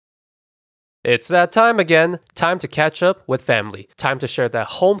It's that time again. Time to catch up with family. Time to share that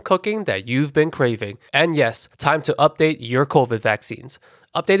home cooking that you've been craving. And yes, time to update your COVID vaccines.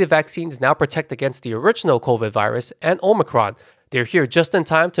 Updated vaccines now protect against the original COVID virus and Omicron. They're here just in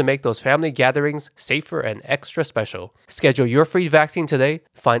time to make those family gatherings safer and extra special. Schedule your free vaccine today.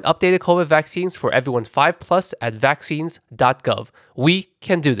 Find updated COVID vaccines for everyone 5+ at vaccines.gov. We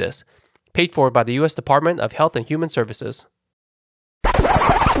can do this. Paid for by the U.S. Department of Health and Human Services.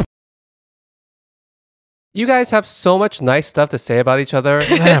 You guys have so much nice stuff to say about each other.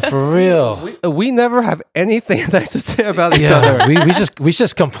 Man, for real. We never have anything nice to say about each other. we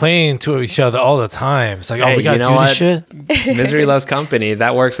just complain to each other all the time. It's like, Hey, oh, we gotta you know do what? this shit. Misery loves company.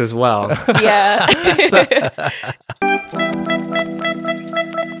 That works as well. Yeah.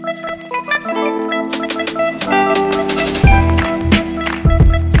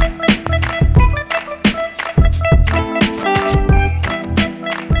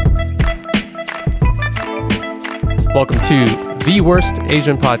 Welcome to The Worst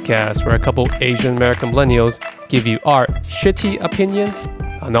Asian Podcast, where a couple Asian American millennials give you our shitty opinions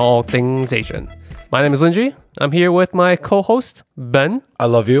on all things Asian. My name is Linji. I'm here with my co-host, Ben. I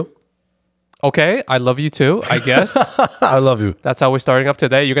love you. Okay, I love you too, I guess. I love you. That's how we're starting off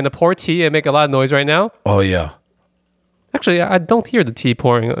today. You're going to pour tea and make a lot of noise right now. Oh, yeah. Actually, I don't hear the tea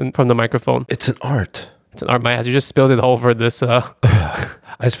pouring from the microphone. It's an art. It's an art, my ass. You just spilled it all over this. I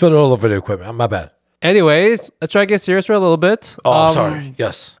spilled it all over the equipment. My bad. Anyways, let's try to get serious for a little bit. Oh, sorry.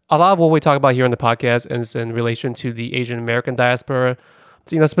 Yes. A lot of what we talk about here on the podcast is in relation to the Asian American diaspora.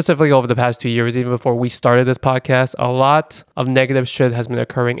 You know, specifically over the past 2 years, even before we started this podcast, a lot of negative shit has been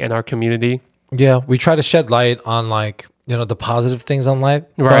occurring in our community. Yeah, we try to shed light on the positive things on life.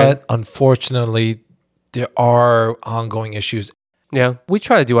 Right. But unfortunately, there are ongoing issues. Yeah, we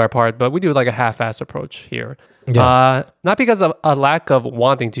try to do our part, but we do like a half-ass approach here. Yeah. Not because of a lack of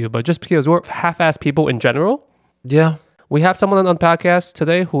wanting to, but just because we're half-ass people in general. Yeah. We have someone on the podcast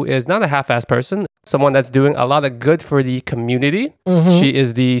today who is not a half-ass person, someone that's doing a lot of good for the community. She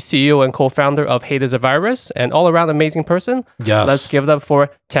is the CEO and co-founder of Hate is a Virus, and all-around amazing person. Yes. Let's give it up for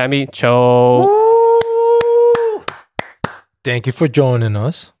Tammy Cho. Woo! Thank you for joining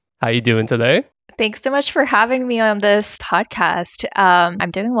us. How you doing today? Thanks so much for having me on this podcast. I'm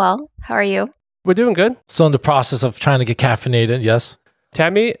doing well. How are you? We're doing good. So in the process of trying to get caffeinated, yes.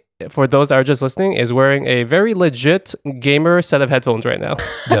 Tammy, for those that are just listening, is wearing a very legit gamer set of headphones right now.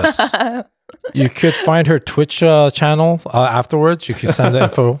 Yes. You could find her Twitch channel afterwards. You can send the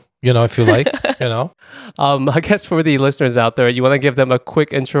info, if you like, I guess for the listeners out there, you want to give them a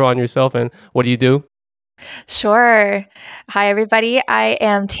quick intro on yourself and what do you do? Sure. Hi, everybody. I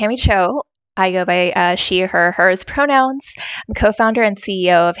am Tammy Cho. I go by she, her, hers pronouns. I'm co-founder and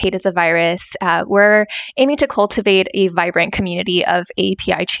CEO of Hate is a Virus. We're aiming to cultivate a vibrant community of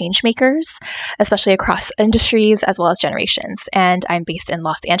API change makers, especially across industries as well as generations. And I'm based in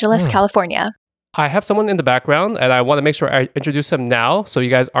Los Angeles, California. I have someone in the background and I want to make sure I introduce him now so you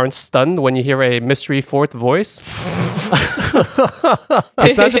guys aren't stunned when you hear a mystery fourth voice.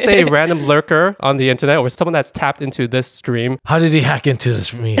 It's not just a random lurker on the internet or someone that's tapped into this stream. How did he hack into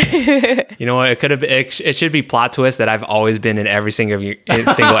this meeting? You know what? It should be plot twist that I've always been in every single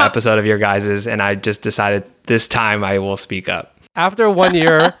episode of your guys's, and I just decided this time I will speak up. After 1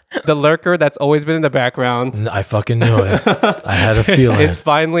 year, the lurker that's always been in the background, I fucking knew it. I had a feeling. it's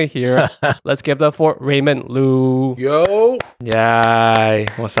finally here. Let's give it up for Raymond Liu. Yo. Yay.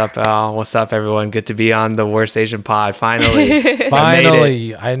 What's up, Al? What's up, everyone? Good to be on the Worst Asian Pod. Finally.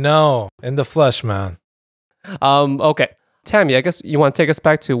 Finally. I know. In the flesh, man. Okay. Tammy, I guess you want to take us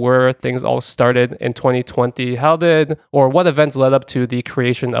back to where things all started in 2020. What events led up to the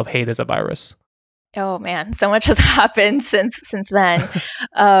creation of Hate is a Virus? Oh man, so much has happened since then.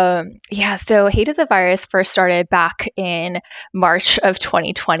 So Hate is a Virus first started back in March of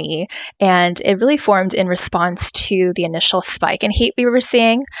 2020, and it really formed in response to the initial spike in hate we were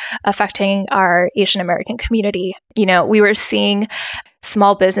seeing affecting our Asian American community. We were seeing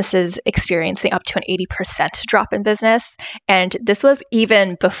small businesses experiencing up to an 80% drop in business. And this was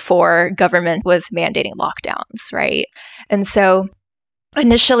even before government was mandating lockdowns, right? And so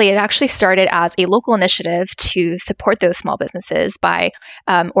initially, it actually started as a local initiative to support those small businesses by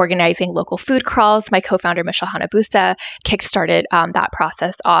organizing local food crawls. My co-founder, Michelle Hanabusa, kickstarted that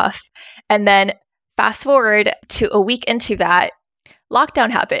process off. And then fast forward to a week into that, lockdown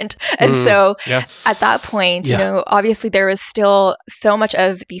happened. And so at that point, obviously there was still so much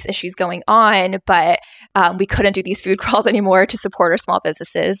of these issues going on, but we couldn't do these food crawls anymore to support our small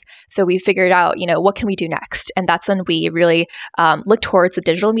businesses. So we figured out, what can we do next? And that's when we really looked towards the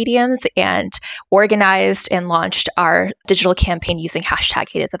digital mediums and organized and launched our digital campaign using hashtag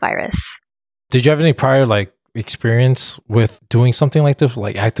Hate is a Virus. Did you have any prior like experience with doing something like this,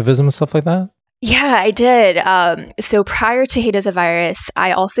 like activism and stuff like that? Yeah, I did. So prior to Hate is a Virus,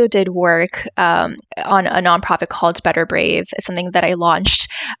 I also did work on a nonprofit called Better Brave. It's something that I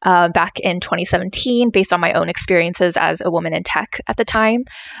launched back in 2017 based on my own experiences as a woman in tech at the time.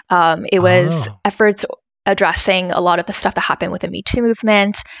 It was efforts addressing a lot of the stuff that happened with the Me Too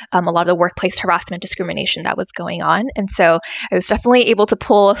movement, a lot of the workplace harassment discrimination that was going on. And so I was definitely able to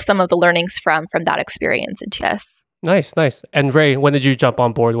pull some of the learnings from that experience into this. Nice. And Ray, when did you jump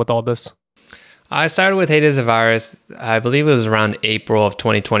on board with all this? I started with Hate is a Virus, I believe it was around April of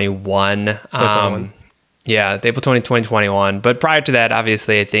 2021. April 2021. But prior to that,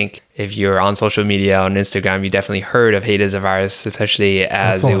 obviously, I think if you're on social media, on Instagram, you definitely heard of Hate is a Virus, especially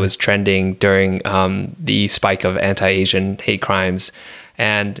as it was trending during the spike of anti-Asian hate crimes.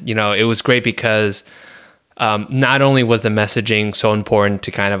 And, it was great because not only was the messaging so important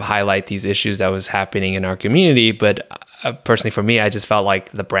to kind of highlight these issues that was happening in our community, but personally for me, I just felt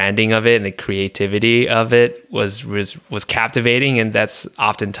like the branding of it and the creativity of it was captivating. And that's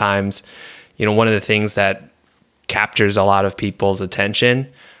oftentimes, one of the things that captures a lot of people's attention.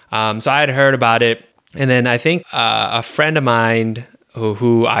 So I had heard about it. And then I think a friend of mine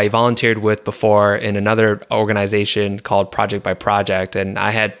who I volunteered with before in another organization called Project by Project. And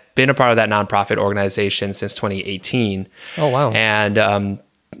I had been a part of that nonprofit organization since 2018. Oh, wow. And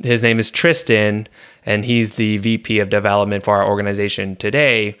his name is Tristan, and he's the VP of development for our organization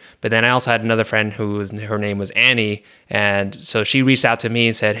today. But then I also had another friend her name was Annie. And so she reached out to me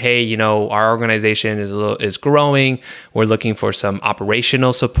and said, hey, our organization is growing. We're looking for some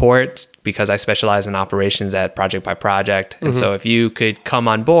operational support because I specialize in operations at Project by Project. And so if you could come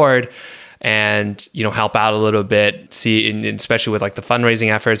on board and, help out a little bit, especially with like the fundraising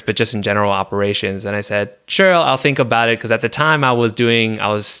efforts, but just in general operations. And I said, sure, I'll think about it. Cause at the time I was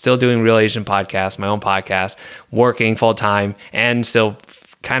still doing Real Asian Podcast, my own podcast, working full time and still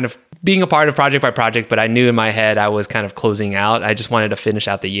kind of being a part of Project by Project. But I knew in my head, I was kind of closing out. I just wanted to finish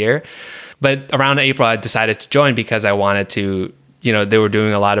out the year. But around April, I decided to join because I wanted to, they were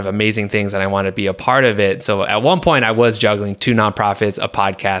doing a lot of amazing things and I wanted to be a part of it. So at one point I was juggling 2 nonprofits, a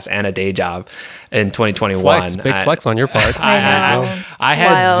podcast and a day job in 2021. Big flex on your part. I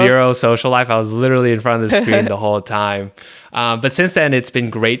had zero social life. I was literally in front of the screen the whole time. But since then, it's been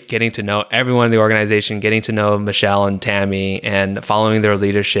great getting to know everyone in the organization, getting to know Michelle and Tammy and following their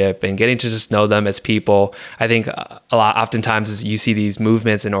leadership and getting to just know them as people. I think oftentimes as you see these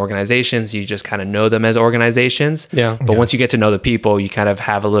movements in organizations, you just kind of know them as organizations. Yeah. But once you get to know the people, you kind of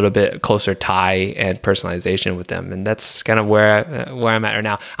have a little bit closer tie and personalization with them. And that's kind of where I'm at right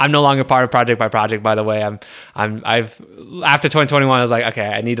now. I'm no longer part of Project by Project, by the way. I've after 2021, I was like, okay,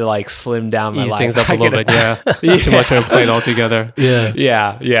 I need to like slim down my life. Ease things up a little bit. Yeah. Too much on a plate altogether.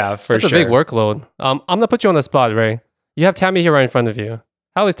 Yeah, for That's sure. a big workload. I'm gonna put you on the spot, Ray. You have Tammy here right in front of you.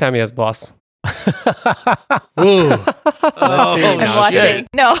 How is Tammy as boss? Ooh. Let's see. I'm watching.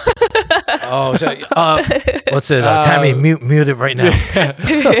 No. What's it? Tammy, mute it right now.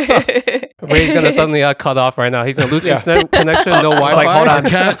 Ray's gonna suddenly cut off right now. He's gonna lose internet connection. No Wi-Fi. Like, hold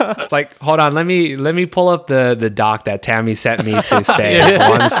on. It's like, hold on. Let me pull up the doc that Tammy sent me to say.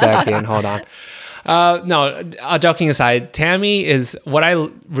 1 second. Hold on. No, joking aside, Tammy is what I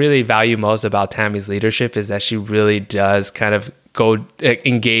really value most about Tammy's leadership is that she really does kind of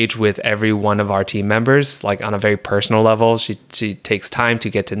engage with every one of our team members, like on a very personal level. She takes time to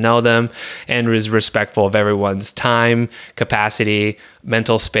get to know them and is respectful of everyone's time, capacity,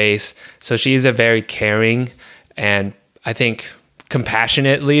 mental space. So she is a very caring and I think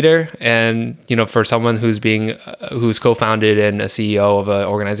compassionate leader. And, for someone who's co-founded and a CEO of an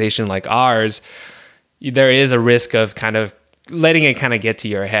organization like ours, there is a risk of kind of letting it kind of get to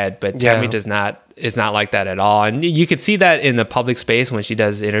your head, but Tammy is not like that at all. And you could see that in the public space when she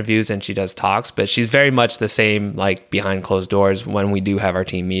does interviews and she does talks, but she's very much the same, like behind closed doors when we do have our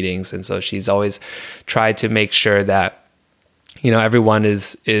team meetings. And so she's always tried to make sure that, everyone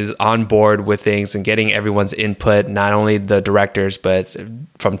is on board with things and getting everyone's input, not only the directors, but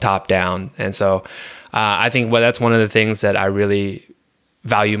from top down. And so I think that's one of the things that I really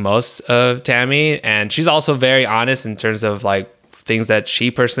value most of Tammy. And she's also very honest in terms of like things that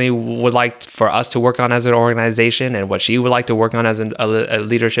she personally would like for us to work on as an organization and what she would like to work on as a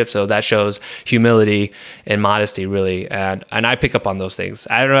leadership. So that shows humility and modesty, really. And I pick up on those things.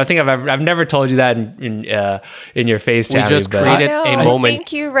 I don't know. I think I've never told you that in your face, Tammy. We just created a moment.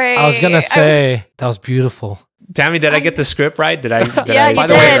 Thank you, Ray. I was gonna say that was beautiful. Tammy, did I get the script right? Did I? Yeah, you By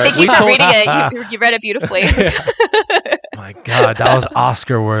the did. way, Thank you for reading it. You read it beautifully. My God, that was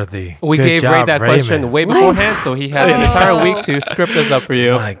Oscar worthy. We Good gave Ray job, that Raymond. question way beforehand, so he had an entire week to script this up for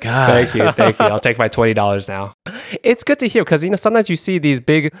you. My God. Thank you. I'll take my $20 now. It's good to hear because sometimes you see these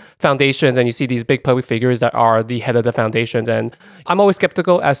big foundations and you see these big public figures that are the head of the foundations, and I'm always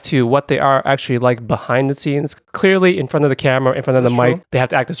skeptical as to what they are actually like behind the scenes. Clearly, in front of the camera, in front of the mic, they have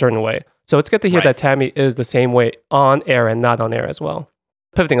to act a certain way. So it's good to hear that Tammy is the same way on air and not on air as well.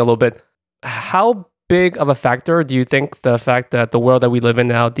 Pivoting a little bit, how big of a factor do you think the fact that the world that we live in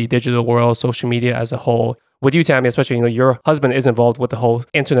now, the digital world, social media as a whole, with you, Tammy, especially, your husband is involved with the whole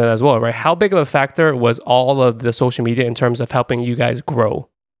internet as well, right? How big of a factor was all of the social media in terms of helping you guys grow?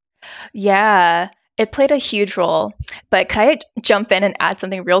 Yeah, it played a huge role. But could I jump in and add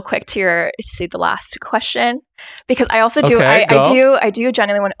something real quick to the last question? Because I also do, Okay, I do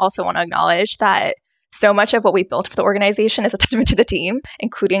genuinely also want to acknowledge that so much of what we built for the organization is a testament to the team,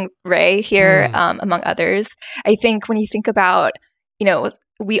 including Ray here, among others. I think when you think about,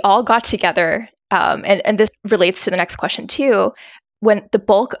 we all got together, and this relates to the next question too, when the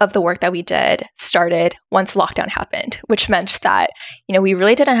bulk of the work that we did started once lockdown happened, which meant that, we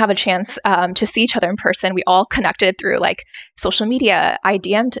really didn't have a chance to see each other in person. We all connected through like social media. I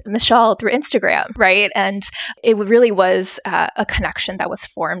DM'd Michelle through Instagram, right? And it really was a connection that was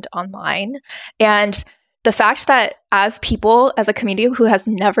formed online. And the fact that as a community who has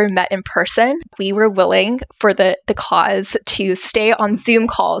never met in person, we were willing for the cause to stay on Zoom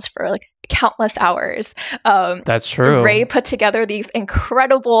calls for like countless hours. That's true. Ray put together these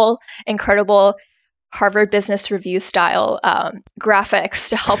incredible Harvard Business Review style graphics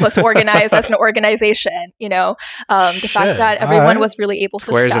to help us organize as an organization. The fact that everyone was really able to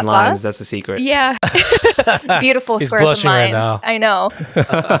squares step and lines. up. That's the secret. Yeah, beautiful He's squares and blushing lines. right now. I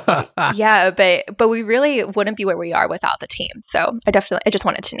know. Yeah, but we really wouldn't be where we are without the team. So I just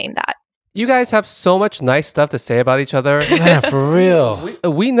wanted to name that. You guys have so much nice stuff to say about each other. Man, for real.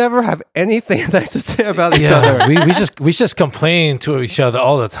 We never have anything nice to say about each Yeah, other. we just complain to each other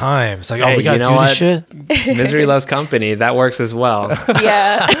all the time. It's like, Hey, we gotta you know do what? this shit. Misery loves company. That works as well.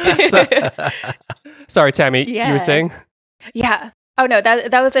 Yeah. Sorry, Tammy, you Yeah. were saying? Yeah. Oh no,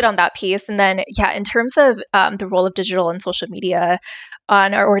 that was it on that piece. And then in terms of the role of digital and social media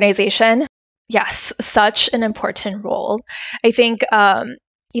on our organization, yes, such an important role. I think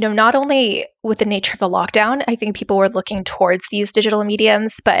not only with the nature of the lockdown, I think people were looking towards these digital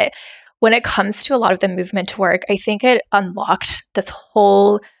mediums, but when it comes to a lot of the movement work, I think it unlocked this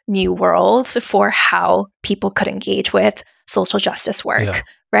whole new world for how people could engage with social justice work,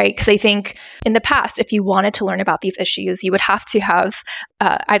 right? Because I think in the past, if you wanted to learn about these issues, you would have to have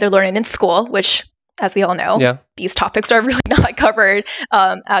either learn it in school, which, as we all know, these topics are really not covered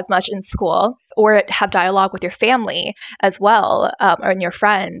as much in school, or have dialogue with your family as well, or your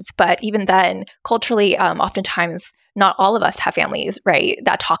friends. But even then, culturally, oftentimes, not all of us have families, right,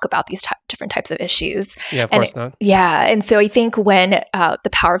 that talk about these different types of issues. Yeah, of course not. Yeah. And so I think when the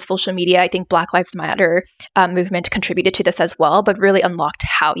power of social media, I think Black Lives Matter movement contributed to this as well, but really unlocked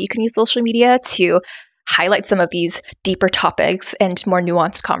how you can use social media to highlight some of these deeper topics and more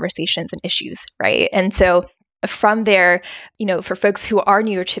nuanced conversations and issues, right? And so from there, for folks who are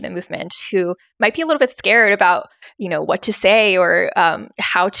newer to the movement, who might be a little bit scared about, what to say or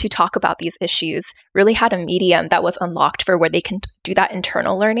how to talk about these issues, really had a medium that was unlocked for where they can do that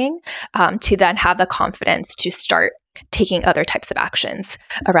internal learning to then have the confidence to start taking other types of actions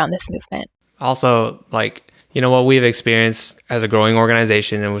around this movement. Also, what we've experienced as a growing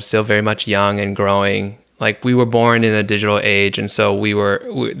organization, and we're still very much young and growing. Like, we were born in a digital age, and so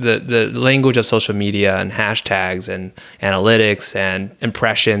the language of social media and hashtags and analytics and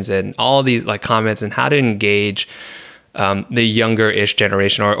impressions and all these comments and how to engage the younger-ish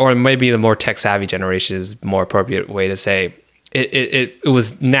generation, or maybe the more tech-savvy generation is a more appropriate way to say. It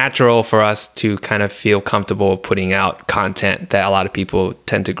was natural for us to kind of feel comfortable putting out content that a lot of people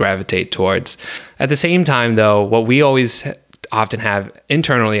tend to gravitate towards. At the same time, though, what we always often have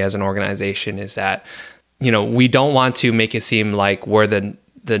internally as an organization is that, we don't want to make it seem like we're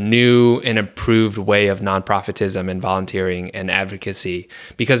the new and improved way of nonprofitism and volunteering and advocacy,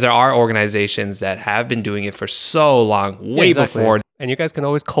 because there are organizations that have been doing it for so long, way before. And you guys can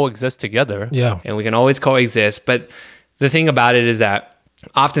always coexist together. Yeah. And we can always coexist. But the thing about it is that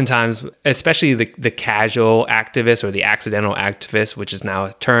oftentimes, especially the casual activist or the accidental activist, which is now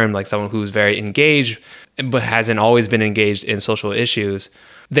a term, like someone who's very engaged but hasn't always been engaged in social issues,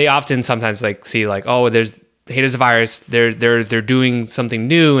 they often sometimes see oh, there's Hate is a Virus, they're doing something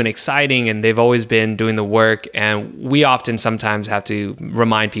new and exciting, and they've always been doing the work. And we often sometimes have to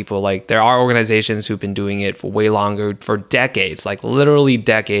remind people, like, there are organizations who've been doing it for way longer, for decades, like literally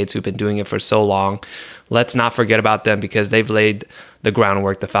decades, who've been doing it for so long. Let's not forget about them, because they've laid the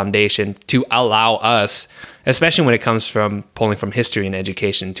groundwork, the foundation to allow us, especially when it comes from pulling from history and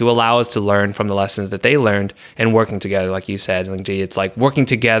education, to allow us to learn from the lessons that they learned and working together. Like you said, Lingji, it's like working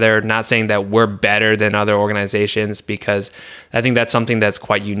together, not saying that we're better than other organizations, because I think that's something that's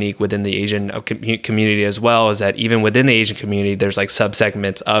quite unique within the Asian community as well, is that even within the Asian community, there's like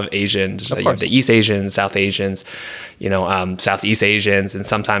subsegments of Asians. You have the East Asians, South Asians, Southeast Asians, and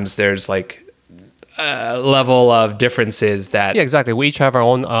sometimes there's like level of differences that exactly. We each have our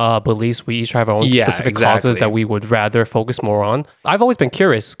own beliefs. We each have our own specific causes that we would rather focus more on. I've always been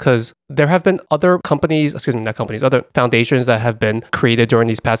curious because there have been other other foundations that have been created during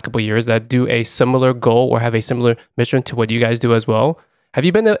these past couple of years that do a similar goal or have a similar mission to what you guys do as well. Have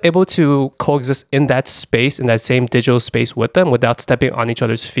you been able to coexist in that space, in that same digital space with them without stepping on each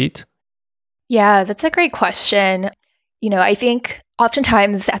other's feet? Yeah, that's a great question. I think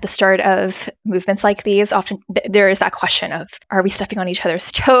oftentimes at the start of movements like these, often there is that question of, are we stepping on each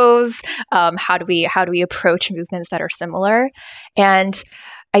other's toes? How do we approach movements that are similar? And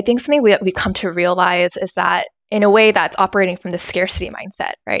I think something we come to realize is that in a way that's operating from the scarcity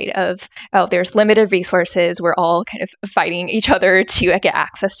mindset, right? Of, there's limited resources. We're all kind of fighting each other to get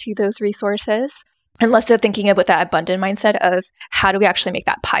access to those resources. And less so thinking with that abundant mindset of how do we actually make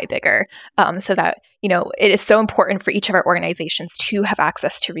that pie bigger, so that, it is so important for each of our organizations to have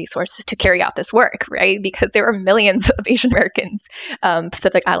access to resources to carry out this work, right? Because there are millions of Asian Americans,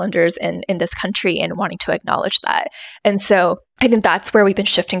 Pacific Islanders in this country, and wanting to acknowledge that. And so I think that's where we've been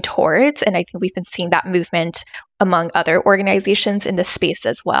shifting towards. And I think we've been seeing that movement among other organizations in this space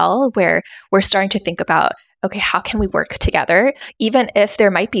as well, where we're starting to think about, okay, how can we work together, even if there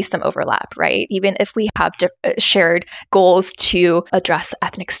might be some overlap, right? Even if we have shared goals to address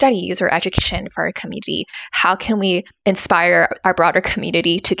ethnic studies or education for our community, how can we inspire our broader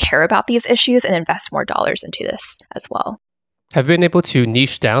community to care about these issues and invest more dollars into this as well? Have you been able to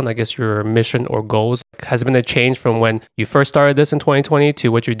niche down, I guess, your mission or goals? Has it been a change from when you first started this in 2020 to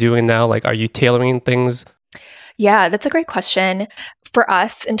what you're doing now? Like, are you tailoring things? Yeah, that's a great question. For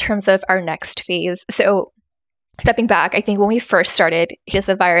us, in terms of our next phase, so stepping back, I think when we first started Hate is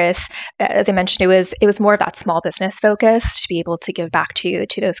a Virus, as I mentioned, it was more of that small business focus to be able to give back to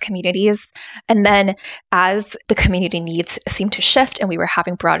those communities. And then as the community needs seemed to shift and we were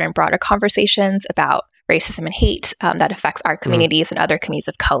having broader and broader conversations about racism and hate that affects our communities and other communities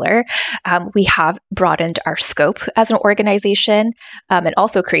of color, we have broadened our scope as an organization, and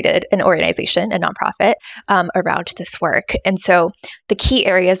also created an organization, a nonprofit, around this work. And so the key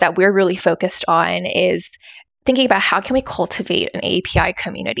areas that we're really focused on is thinking about how can we cultivate an AAPI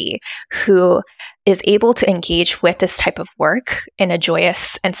community who is able to engage with this type of work in a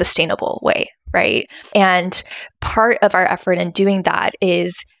joyous and sustainable way, right? And part of our effort in doing that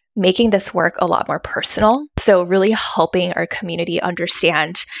is making this work a lot more personal. So really helping our community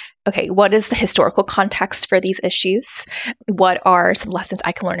understand, okay, what is the historical context for these issues? What are some lessons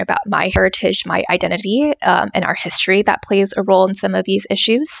I can learn about my heritage, my identity, and our history that plays a role in some of these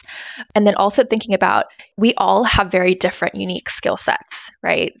issues? And then also thinking about, we all have very different, unique skill sets,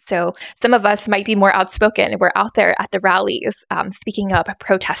 right? So some of us might be more outspoken. We're out there at the rallies, speaking up,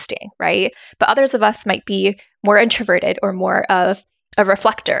 protesting, right? But others of us might be more introverted or more of a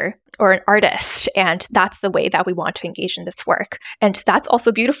reflector or an artist, and that's the way that we want to engage in this work. And that's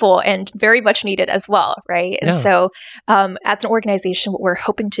also beautiful and very much needed as well, right? And so as an organization, what we're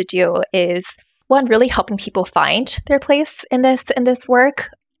hoping to do is, one, really helping people find their place in this work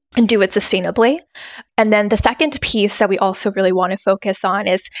and do it sustainably. And then the second piece that we also really want to focus on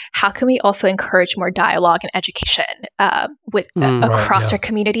is how can we also encourage more dialogue and education across our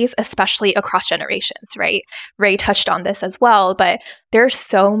communities, especially across generations, right? Ray touched on this as well, but there are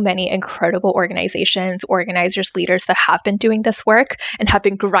so many incredible organizations, organizers, leaders that have been doing this work and have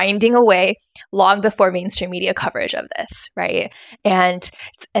been grinding away long before mainstream media coverage of this, right? And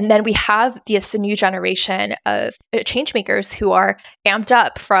then we have this new generation of change makers who are amped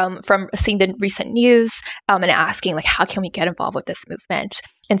up from seeing the recent news and asking, like, how can we get involved with this movement?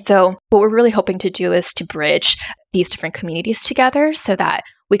 And so what we're really hoping to do is to bridge these different communities together so that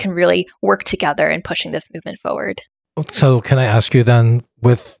we can really work together in pushing this movement forward. So can I ask you then,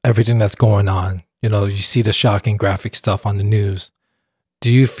 with everything that's going on, you see the shocking graphic stuff on the news,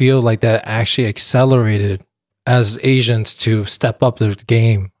 do you feel like that actually accelerated as Asians to step up their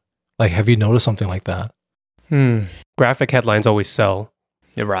game? Like, have you noticed something like that? Graphic headlines always sell.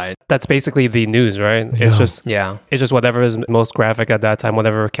 You're right. That's basically the news, right? It's Yeah. just whatever is most graphic at that time,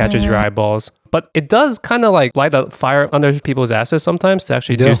 whatever catches your eyeballs. But it does kind of like light a fire under people's asses sometimes to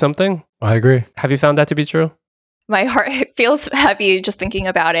actually do something. I agree. Have you found that to be true? My heart feels heavy just thinking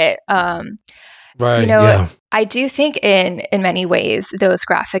about it. Right. You know, Yeah. I do think in many ways, those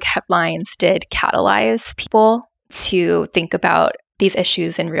graphic headlines did catalyze people to think about these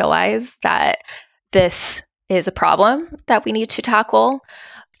issues and realize that this is a problem that we need to tackle.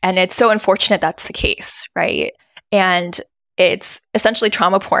 And it's so unfortunate that's the case, right? And it's essentially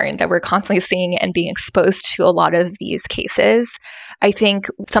trauma porn that we're constantly seeing and being exposed to a lot of these cases. I think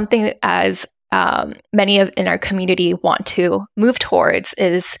something as many in our community want to move towards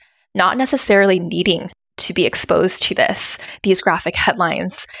is not necessarily needing to be exposed to these graphic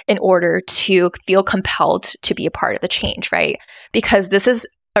headlines in order to feel compelled to be a part of the change, right? Because this is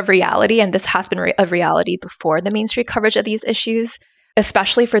a reality, and this has been a reality before the mainstream coverage of these issues,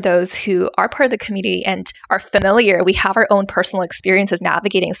 especially for those who are part of the community and are familiar. We have our own personal experiences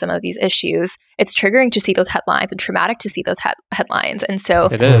navigating some of these issues. It's triggering to see those headlines and traumatic to see those headlines. And so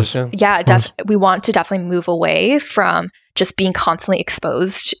It is. we want to definitely move away from just being constantly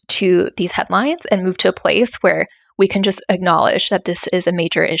exposed to these headlines and move to a place where we can just acknowledge that this is a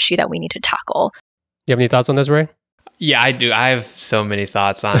major issue that we need to tackle. You have any thoughts on this, Ray? Yeah, I do. I have so many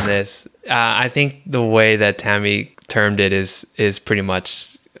thoughts on this. I think the way that Tammy termed it is pretty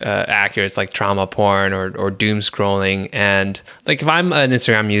much accurate. It's like trauma porn or doom scrolling. And like if I'm an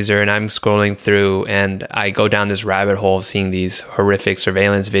Instagram user and I'm scrolling through and I go down this rabbit hole of seeing these horrific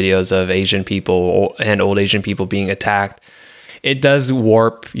surveillance videos of Asian people and old Asian people being attacked, it does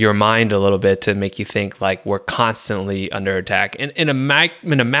warp your mind a little bit to make you think like we're constantly under attack. And in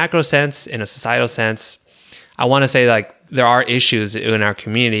a macro sense, in a societal sense, I want to say like there are issues in our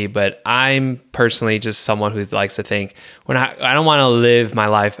community, but I'm personally just someone who likes to think I don't want to live my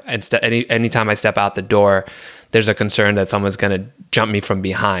life and anytime I step out the door, there's a concern that someone's going to jump me from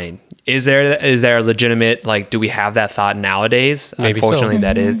behind. Is there a legitimate, like, do we have that thought nowadays? Maybe Unfortunately,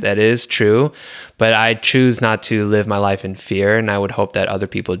 so. that is true, but I choose not to live my life in fear, and I would hope that other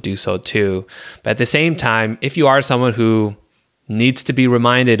people do so too. But at the same time, if you are someone who needs to be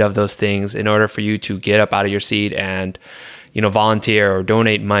reminded of those things in order for you to get up out of your seat and, volunteer or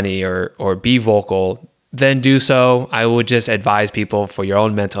donate money or be vocal, then do so. I would just advise people for your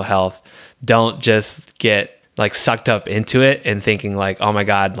own mental health, don't just get like sucked up into it and thinking like, oh my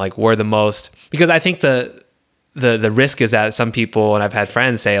God, like we're the most, because I think the risk is that some people, and I've had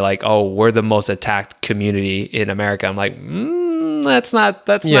friends say like, oh, we're the most attacked community in America. I'm like, let's not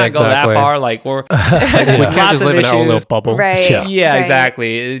go that far. Like we can't just live in our own little bubble. Right. Yeah, right.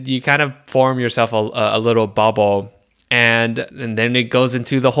 exactly. You kind of form yourself a little bubble. And then it goes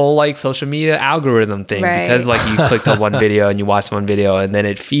into the whole like social media algorithm thing, right. because like you clicked on one video and you watched one video and then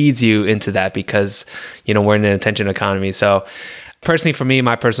it feeds you into that because, we're in an attention economy. So personally for me,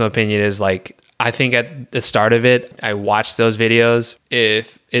 my personal opinion is like, I think at the start of it, I watch those videos.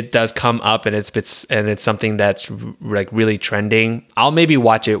 If it does come up and it's something that's like really trending, I'll maybe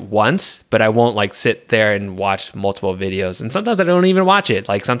watch it once, but I won't like sit there and watch multiple videos. And sometimes I don't even watch it.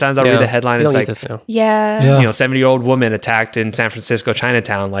 Like sometimes I'll read the headline. It's like, 70-year-old woman attacked in San Francisco,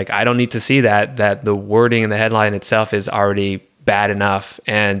 Chinatown. Like I don't need to see that the wording in the headline itself is already bad enough.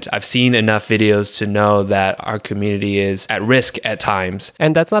 And I've seen enough videos to know that our community is at risk at times.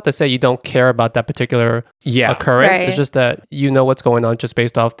 And that's not to say you don't care about that particular occurrence. Right. It's just that you know what's going on just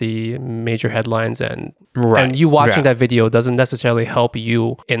based off the major headlines, and you watching that video doesn't necessarily help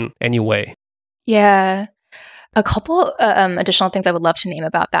you in any way. Yeah. A couple additional things I would love to name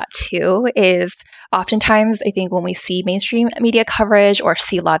about that too is oftentimes I think when we see mainstream media coverage or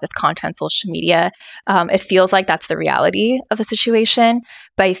see a lot of this content on social media, it feels like that's the reality of the situation.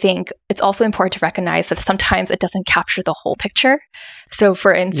 But I think it's also important to recognize that sometimes it doesn't capture the whole picture. So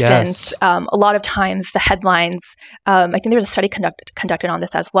for instance, a lot of times the headlines, I think there's a study conducted on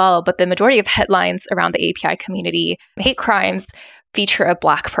this as well, but the majority of headlines around the API community, hate crimes, feature a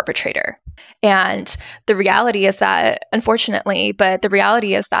Black perpetrator. And the reality is that, unfortunately, the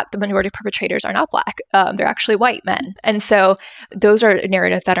reality is that the majority of perpetrators are not Black. They're actually white men. And so those are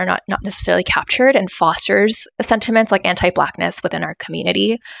narratives that are not necessarily captured and fosters sentiments like anti-Blackness within our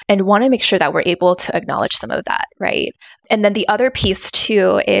community, and want to make sure that we're able to acknowledge some of that, right? And then the other piece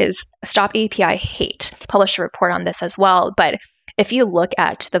too is Stop API Hate published a report on this as well. But if you look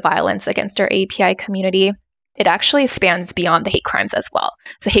at the violence against our API community, it actually spans beyond the hate crimes as well.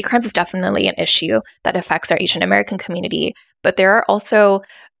 So hate crimes is definitely an issue that affects our Asian American community, but there are also,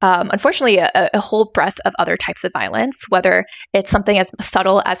 unfortunately, a whole breadth of other types of violence, whether it's something as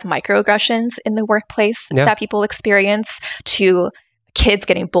subtle as microaggressions in the workplace that people experience, to kids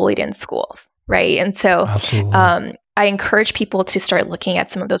getting bullied in schools, right? And so I encourage people to start looking at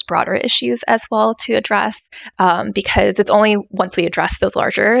some of those broader issues as well to address, because it's only once we address those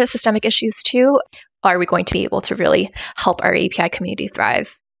larger systemic issues too, are we going to be able to really help our API community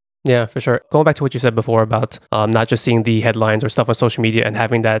thrive. Yeah, for sure. Going back to what you said before about not just seeing the headlines or stuff on social media and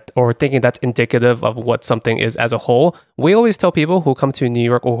having that or thinking that's indicative of what something is as a whole. We always tell people who come to New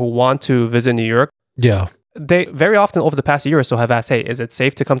York or who want to visit New York. Yeah. They very often over the past year or so have asked, hey, is it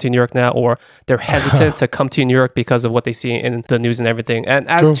safe to come to New York now? Or they're hesitant to come to New York because of what they see in the news and everything. And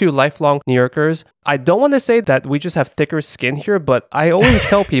as to lifelong New Yorkers, I don't want to say that we just have thicker skin here, but I always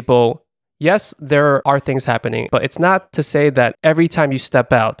tell people, yes, there are things happening, but it's not to say that every time you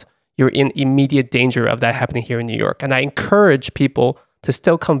step out, you're in immediate danger of that happening here in New York. And I encourage people to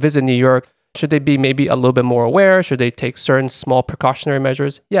still come visit New York. Should they be maybe a little bit more aware? Should they take certain small precautionary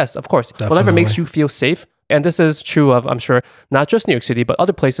measures? Yes, of course. Definitely. Whatever makes you feel safe. And this is true of, I'm sure, not just New York City, but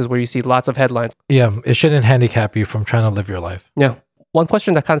other places where you see lots of headlines. Yeah, it shouldn't handicap you from trying to live your life. Yeah. One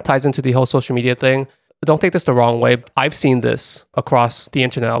question that kind of ties into the whole social media thing, don't take this the wrong way. I've seen this across the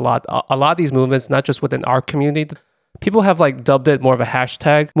internet a lot. A lot of these movements, not just within our community, people have like dubbed it more of a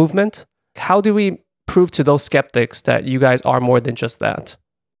hashtag movement. How do we prove to those skeptics that you guys are more than just that?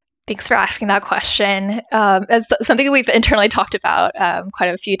 Thanks for asking that question. It's something we've internally talked about quite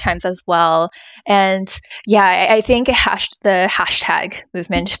a few times as well. And yeah, I think the hashtag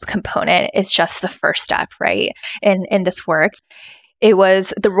movement component is just the first step, right, in this work. It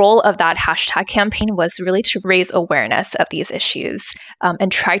was the role of that hashtag campaign was really to raise awareness of these issues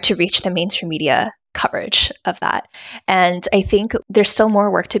and try to reach the mainstream media coverage of that. And I think there's still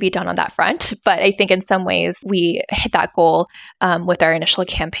more work to be done on that front, but I think in some ways we hit that goal with our initial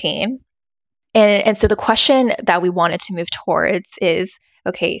campaign. And so the question that we wanted to move towards is,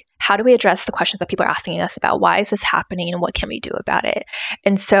 okay, how do we address the questions that people are asking us about why is this happening and what can we do about it?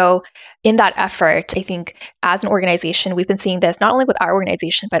 And so in that effort, I think as an organization, we've been seeing this not only with our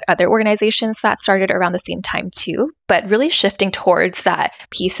organization, but other organizations that started around the same time too, but really shifting towards that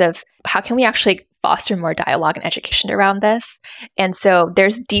piece of how can we actually foster more dialogue and education around this. And so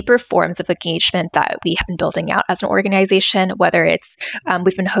there's deeper forms of engagement that we have been building out as an organization, whether it's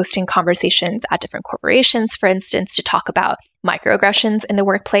we've been hosting conversations at different corporations, for instance, to talk about microaggressions in the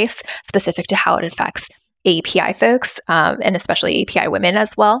workplace, specific to how it affects API folks and especially API women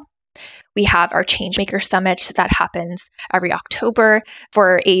as well. We have our Changemaker Summit that happens every October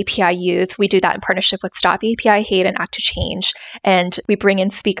for API youth. We do that in partnership with Stop API Hate and Act to Change. And we bring in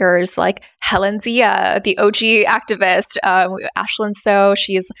speakers like Helen Zia, the OG activist, Ashlyn So.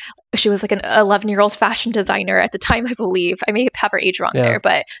 She was like an 11-year-old fashion designer at the time, I believe. I may have her age wrong there,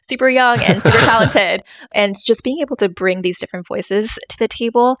 but super young and super talented. And just being able to bring these different voices to the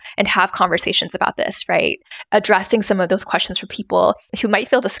table and have conversations about this, right? Addressing some of those questions for people who might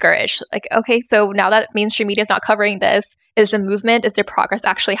feel discouraged. Like, okay, so now that mainstream media is not covering this, is there progress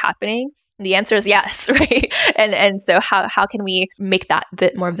actually happening? And the answer is yes, right? And so how can we make that a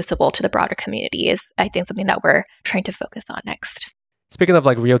bit more visible to the broader community is, I think, something that we're trying to focus on next. Speaking of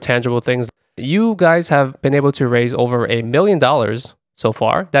like real tangible things, you guys have been able to raise over $1 million so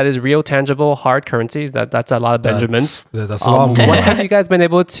far. That is real tangible hard currencies. That's a lot of Benjamins. That's a lot more. What have you guys been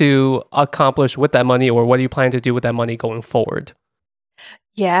able to accomplish with that money, or what are you planning to do with that money going forward?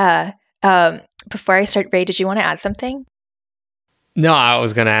 Yeah. Before I start, Ray, did you want to add something? No, I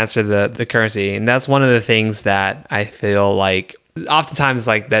was going to answer the currency. And that's one of the things that I feel like oftentimes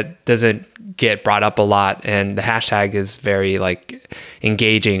like that doesn't get brought up a lot, and the hashtag is very like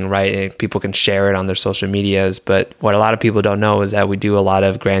engaging, right? And people can share it on their social medias. But what a lot of people don't know is that we do a lot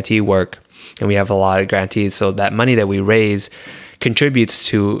of grantee work, and we have a lot of grantees. So that money that we raise contributes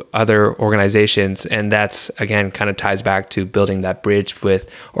to other organizations, and that's again kind of ties back to building that bridge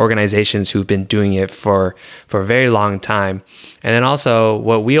with organizations who've been doing it for a very long time. And then also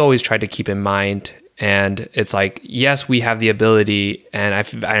what we always try to keep in mind, and it's like, yes, we have the ability, and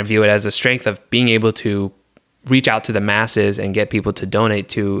I view it as a strength of being able to reach out to the masses and get people to donate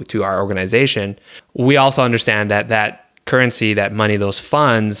to our organization. We also understand that currency, that money, those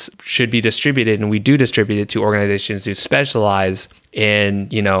funds should be distributed, and we do distribute it to organizations who specialize in,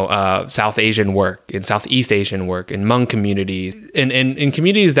 South Asian work, in Southeast Asian work, in Hmong communities, in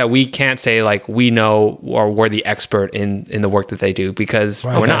communities that we can't say like we know or we're the expert in the work that they do, because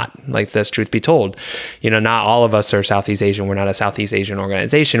we're not. Like, that's truth be told. Not all of us are Southeast Asian. We're not a Southeast Asian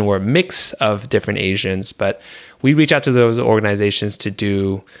organization. We're a mix of different Asians, but we reach out to those organizations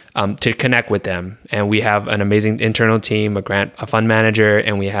to connect with them. And we have an amazing internal team, a fund manager,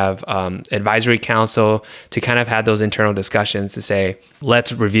 and we have advisory council to kind of have those internal discussions to say, say,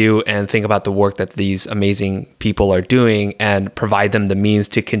 let's review and think about the work that these amazing people are doing and provide them the means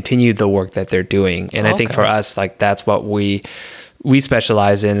to continue the work that they're doing. And I think for us, like that's what we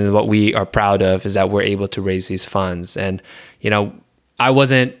specialize in, and what we are proud of is that we're able to raise these funds. And, I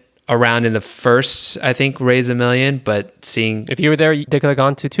wasn't around in the first, I think, Raise a Million, but seeing... If you were there, they could have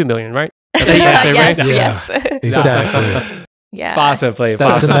gone to 2 million, right? Yes. Exactly. Yeah. Possibly.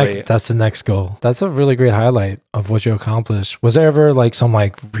 That's the next goal. That's a really great highlight of what you accomplished. Was there ever like some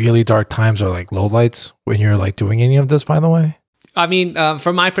like really dark times or like lowlights when you're like doing any of this, by the way? I mean,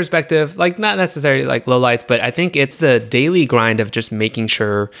 from my perspective, like not necessarily like lowlights, but I think it's the daily grind of just making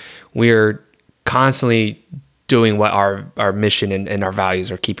sure we're constantly doing what our mission and our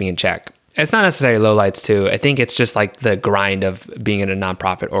values are keeping in check. It's not necessarily lowlights too. I think it's just like the grind of being in a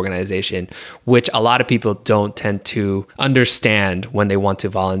nonprofit organization, which a lot of people don't tend to understand when they want to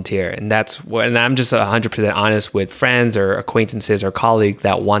volunteer. And I'm just 100% honest with friends or acquaintances or colleagues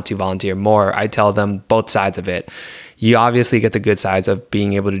that want to volunteer more. I tell them both sides of it. You obviously get the good sides of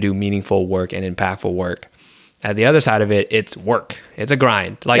being able to do meaningful work and impactful work. At the other side of it, it's work. It's a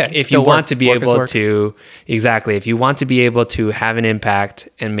grind. Like if you want to be able to, if you want to be able to have an impact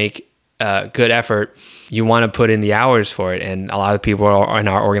and make good effort, you want to put in the hours for it. And a lot of people in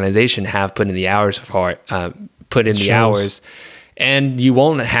our organization have put in the hours for it, hours. And you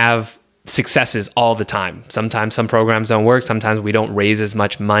won't have successes all the time. Sometimes some programs don't work. Sometimes we don't raise as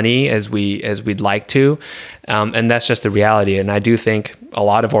much money as we'd like to. And that's just the reality. And I do think a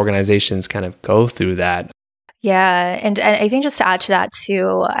lot of organizations kind of go through that. Yeah. And I think just to add to that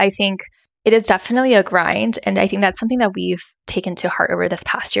too, I think it is definitely a grind. And I think that's something that we've taken to heart over this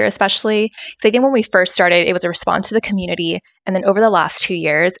past year, especially because I think when we first started, it was a response to the community. And then over the last 2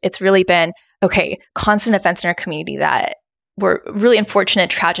 years, it's really been, constant events in our community that were really unfortunate,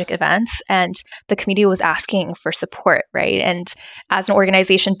 tragic events. And the community was asking for support, right? And as an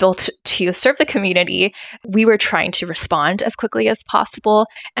organization built to serve the community, we were trying to respond as quickly as possible.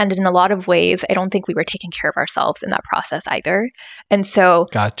 And in a lot of ways, I don't think we were taking care of ourselves in that process either. And so...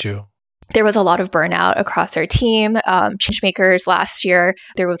 Got you. There was a lot of burnout across our team. Changemakers last year,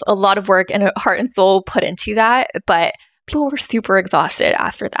 there was a lot of work and heart and soul put into that, but people were super exhausted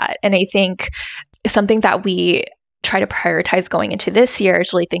after that. And I think something that we try to prioritize going into this year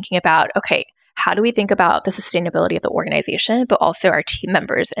is really thinking about, how do we think about the sustainability of the organization, but also our team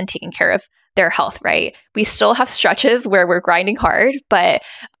members and taking care of their health, right? We still have stretches where we're grinding hard, but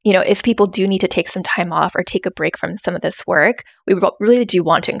if people do need to take some time off or take a break from some of this work, we really do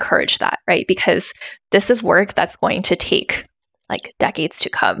want to encourage that, right? Because this is work that's going to take like decades to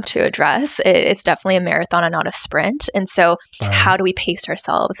come to address. It's definitely a marathon and not a sprint. And so how do we pace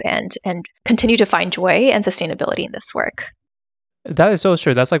ourselves and continue to find joy and sustainability in this work? That is so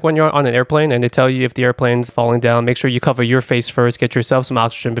true. That's like when you're on an airplane and they tell you if the airplane's falling down, make sure you cover your face first, get yourself some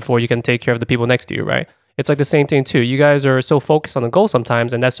oxygen before you can take care of the people next to you, right? It's like the same thing too. You guys are so focused on the goal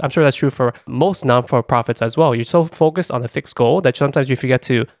sometimes, and I'm sure that's true for most non-for-profits as well. You're so focused on a fixed goal that sometimes you forget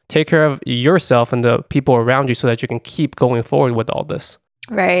to take care of yourself and the people around you so that you can keep going forward with all this.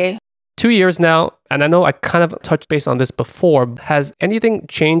 Right. 2 years now, and I know I kind of touched base on this before. Has anything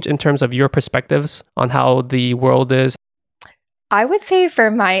changed in terms of your perspectives on how the world is? I would say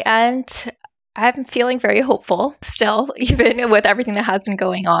for my end, I'm feeling very hopeful still, even with everything that has been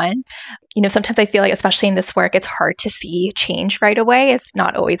going on. Sometimes I feel like, especially in this work, it's hard to see change right away. It's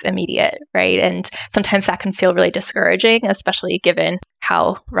not always immediate, right? And sometimes that can feel really discouraging, especially given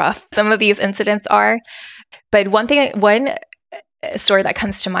how rough some of these incidents are. But one story that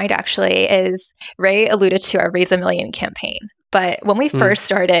comes to mind actually is Ray alluded to our Raise a Million campaign. But when we first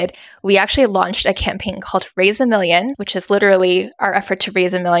started, we actually launched a campaign called Raise a Million, which is literally our effort to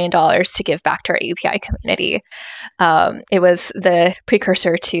raise $1 million to give back to our API community. It was the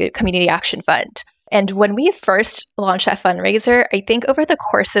precursor to Community Action Fund. And when we first launched that fundraiser, I think over the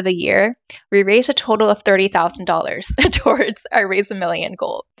course of a year, we raised a total of $30,000 towards our Raise a Million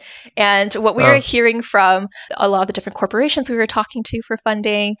goal. And what we were hearing from a lot of the different corporations we were talking to for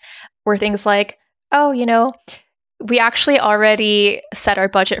funding were things like, we actually already set our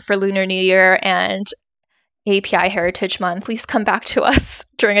budget for Lunar New Year and API Heritage Month. Please come back to us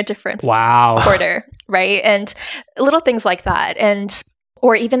during a different quarter, right? And little things like that.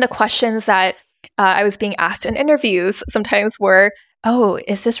 Or even the questions that I was being asked in interviews sometimes were,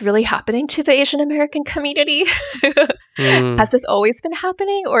 is this really happening to the Asian American community? Has this always been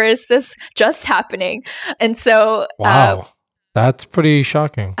happening, or is this just happening? And so... Wow. That's pretty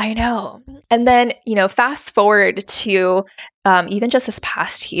shocking. I know. And then, fast forward to even just this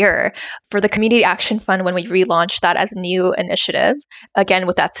past year for the Community Action Fund, when we relaunched that as a new initiative, again,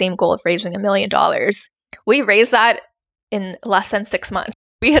 with that same goal of raising $1 million, we raised that in less than 6 months.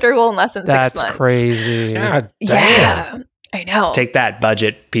 We hit our goal in less than 6 months. That's crazy. God damn. Yeah, I know. Take that,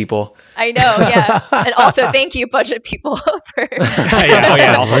 budget people. I know, yeah. And also, thank you, budget people, for.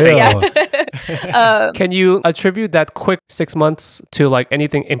 Also Real. Yeah. Can you attribute that quick 6 months to like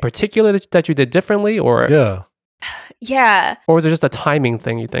anything in particular that you did differently, or Yeah. or was it just a timing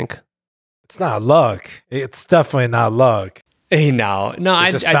thing, you think? It's not luck. It's definitely not luck. No,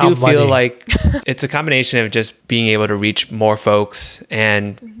 I just do found feel money. like it's a combination of just being able to reach more folks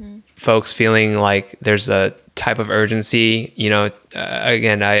and folks feeling like there's a type of urgency.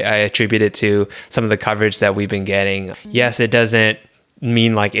 Again, I attribute it to some of the coverage that we've been getting. Yes, it doesn't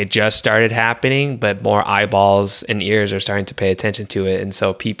mean like it just started happening, but more eyeballs and ears are starting to pay attention to it. And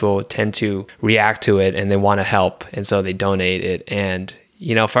so people tend to react to it and they want to help. And so they donate it. And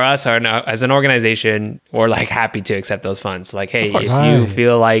for us, as an organization, we're like happy to accept those funds. Like, hey, if you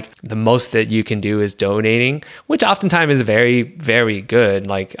feel like the most that you can do is donating, which oftentimes is very, very good.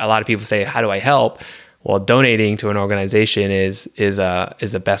 Like a lot of people say, how do I help? Well, donating to an organization is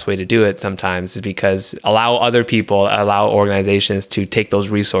the best way to do it sometimes, because allow organizations to take those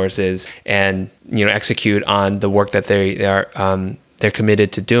resources and execute on the work that they're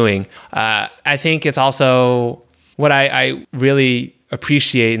committed to doing. I think it's also what I really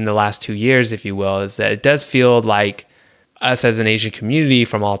appreciate in the last 2 years, if you will, is that it does feel like us as an Asian community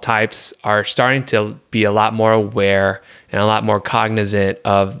from all types are starting to be a lot more aware and a lot more cognizant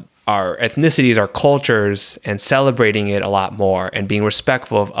of our ethnicities, our cultures, and celebrating it a lot more and being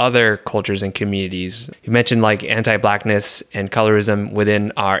respectful of other cultures and communities. You mentioned like anti-Blackness and colorism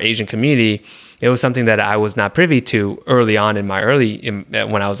within our Asian community. It was something that I was not privy to early on when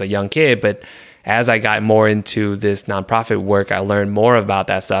I was a young kid, but as I got more into this nonprofit work, I learned more about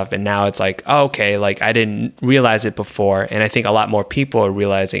that stuff. And now it's like, oh, okay, like I didn't realize it before. And I think a lot more people are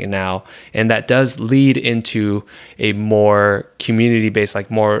realizing it now. And that does lead into a more community-based,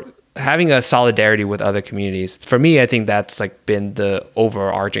 like more having a solidarity with other communities. For me, I think that's like been the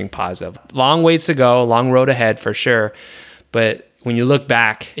overarching positive. Long ways to go, long road ahead for sure. But when you look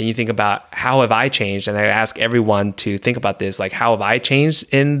back and you think about how have I changed, and I ask everyone to think about this, like how have I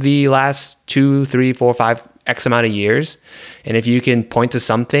changed in the last 2, 3, 4, 5 X amount of years? And if you can point to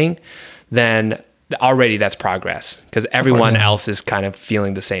something, then already that's progress, because everyone else is kind of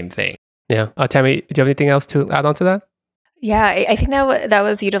feeling the same thing. Yeah. Tammy, do you have anything else to add on to that? Yeah, I think that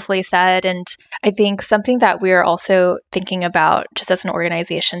was beautifully said. And I think something that we're also thinking about just as an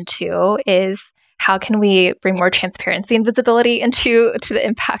organization too is how can we bring more transparency and visibility into the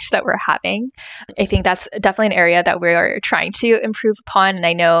impact that we're having? I think that's definitely an area that we're trying to improve upon. And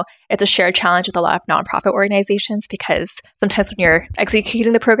I know it's a shared challenge with a lot of nonprofit organizations, because sometimes when you're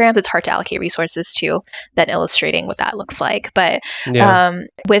executing the programs, it's hard to allocate resources to then illustrating what that looks like. But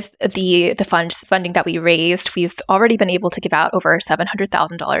with the funding that we raised, we've already been able to give out over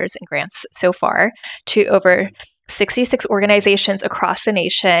 $700,000 in grants so far to over 66 organizations across the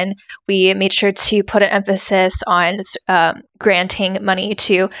nation. We made sure to put an emphasis on granting money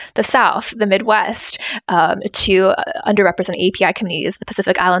to the South, the Midwest, to underrepresented API communities, the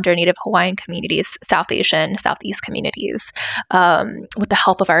Pacific Islander, Native Hawaiian communities, South Asian, Southeast communities, with the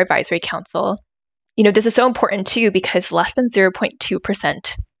help of our advisory council. This is so important too, because less than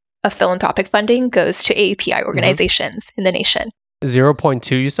 0.2% of philanthropic funding goes to API organizations in the nation.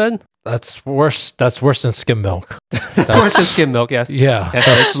 0.2, you said? That's worse. That's worse than skim milk. That's worse than skim milk, yes. Yeah.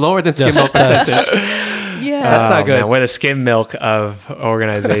 It's lower than skim milk percentage. Yeah. That's not good. Man, we're the skim milk of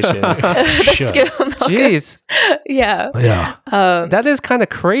organization. Jeez. Yeah. Yeah. That is kind of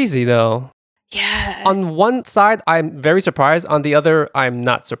crazy, though. Yeah. On one side, I'm very surprised. On the other, I'm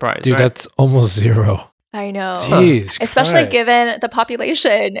not surprised. Dude, right? that's almost zero. I know. Jeez. Especially Christ. given the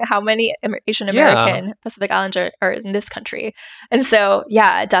population, how many Asian American Pacific Islander are in this country. And so,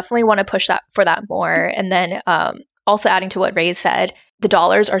 yeah, definitely want to push that for that more. And then also adding to what Ray said, the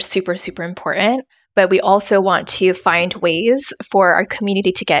dollars are super, super important. But we also want to find ways for our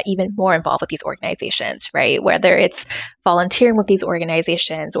community to get even more involved with these organizations, right? Whether it's volunteering with these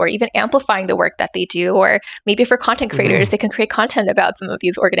organizations or even amplifying the work that they do, or maybe for content creators, they can create content about some of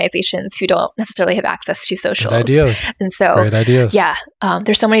these organizations who don't necessarily have access to socials. Good ideas. And so, Great ideas. yeah,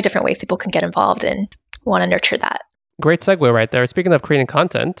 there's so many different ways people can get involved and want to nurture that. Great segue right there. Speaking of creating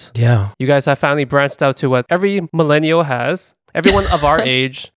content, Yeah. you guys have finally branched out to what every millennial has. Everyone of our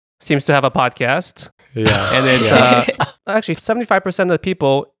age seems to have a podcast. Yeah. And it's actually 75% of the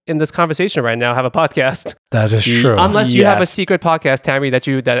people in this conversation right now have a podcast. That is true. Unless you have a secret podcast, Tammy, that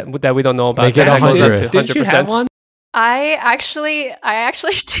we don't know about. Make it that goes up 100. to Didn't you have one? I actually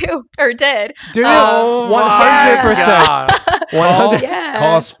do, or did. Dude, 100%. God. 100. Yeah.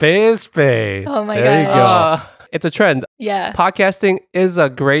 Call spade a spade. Oh my There you gosh. go. it's a trend. Yeah. Podcasting is a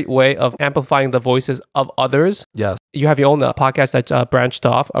great way of amplifying the voices of others. Yes. You have your own podcast that branched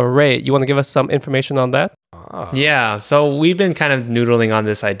off. Ray, you want to give us some information on that? Yeah, so we've been kind of noodling on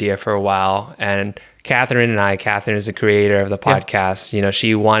this idea for a while, and Catherine is the creator of the podcast. You know,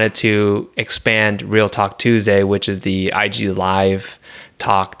 she wanted to expand Real Talk Tuesday, which is the IG Live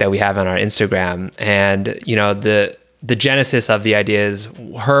talk that we have on our Instagram. And, you know, the genesis of the idea is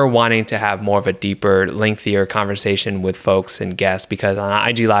her wanting to have more of a deeper, lengthier conversation with folks and guests, because on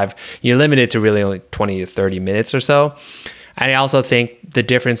IG Live, you're limited to really only 20 to 30 minutes or so. And I also think the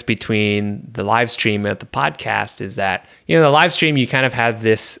difference between the live stream and the podcast is that, you know, the live stream, you kind of have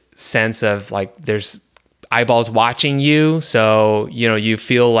this sense of like there's eyeballs watching you. So, you know, you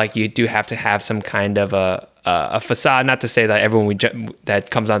feel like you do have to have some kind of a facade, not to say that everyone that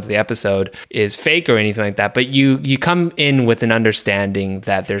comes onto the episode is fake or anything like that, but you come in with an understanding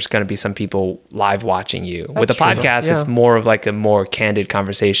that there's going to be some people live watching you. With a podcast, it's more of like a more candid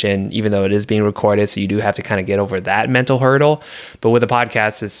conversation, even though it is being recorded. So you do have to kind of get over that mental hurdle. But with a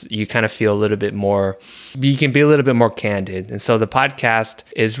podcast, you kind of feel a little bit more, you can be a little bit more candid. And so the podcast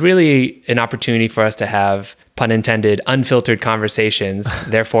is really an opportunity for us to have, pun intended, unfiltered conversations.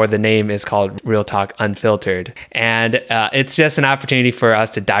 Therefore, the name is called Real Talk Unfiltered. And it's just an opportunity for us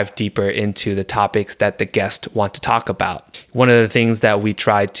to dive deeper into the topics that the guests want to talk about. One of the things that we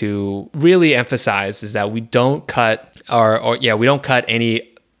try to really emphasize is that we don't cut we don't cut any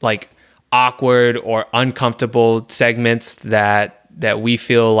like awkward or uncomfortable segments that we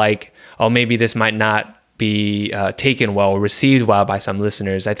feel like, oh, maybe this might not be taken well or received well by some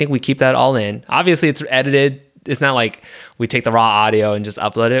listeners. I think we keep that all in. Obviously, it's edited. It's not like we take the raw audio and just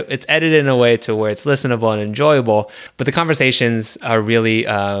upload it. It's edited in a way to where it's listenable and enjoyable, but the conversations are really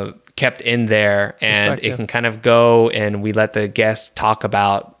kept in there, and it can kind of go, and we let the guests talk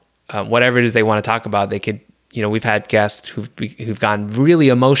about whatever it is they want to talk about. They could, you know, we've had guests who've gotten really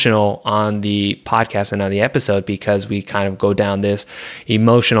emotional on the podcast and on the episode because we kind of go down this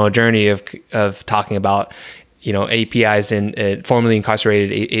emotional journey of talking about, you know, APIs and formerly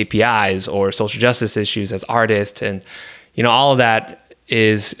incarcerated APIs or social justice issues as artists. And, you know, all of that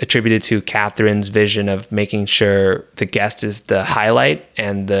is attributed to Catherine's vision of making sure the guest is the highlight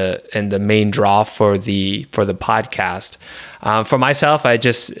and the main draw for the podcast. For myself, I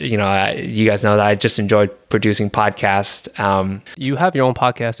just, you know, you guys know that I just enjoyed producing podcasts. You have your own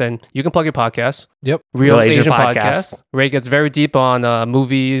podcast, and you can plug your podcast. Yep. Real Asian Podcast. Ray gets very deep on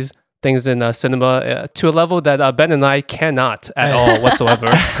movies, things in cinema, to a level that Ben and I cannot at all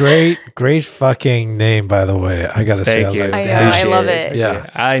whatsoever. Great fucking name, by the way. I gotta say, Thank you. I know, I love it. Yeah,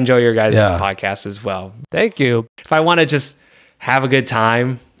 I enjoy your guys' podcast as well. Thank you. If I want to just have a good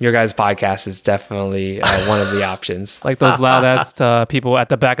time, your guys' podcast is definitely one of the options. Like those loud-ass people at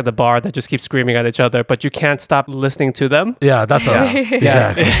the back of the bar that just keep screaming at each other, but you can't stop listening to them. Yeah, that's us.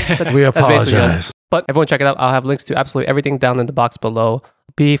 Exactly. We apologize. But everyone check it out. I'll have links to absolutely everything down in the box below.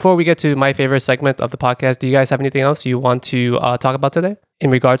 Before we get to my favorite segment of the podcast, do you guys have anything else you want to talk about today in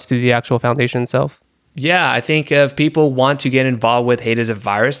regards to the actual foundation itself? Yeah, I think if people want to get involved with Hate is a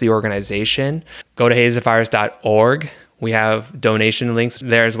Virus, the organization, go to hateisAvirus.org. We have donation links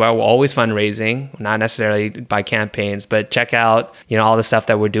there as well. We're always fundraising, not necessarily by campaigns, but check out, you know, all the stuff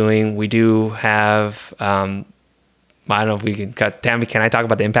that we're doing. We do have, I don't know if we can cut. Tammy, can I talk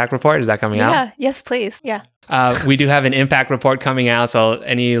about the impact report? Is that coming out? Yeah. Yes, please. Yeah. We do have an impact report coming out. So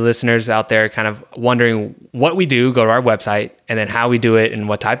any listeners out there kind of wondering what we do, go to our website, and then how we do it and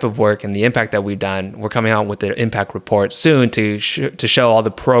what type of work and the impact that we've done. We're coming out with the impact report soon to show all the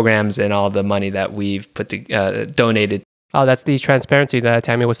programs and all the money that we've donated. Oh, that's the transparency that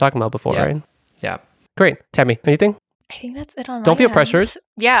Tammy was talking about before, right? Yeah. Great. Tammy, anything? I think that's it on Don't feel end. pressured.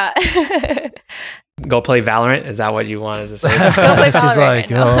 Yeah. Go play Valorant. Is that what you wanted to say? Go play She's Valorant like,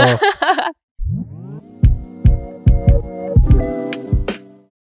 right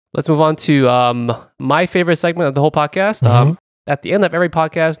Let's move on to my favorite segment of the whole podcast. At the end of every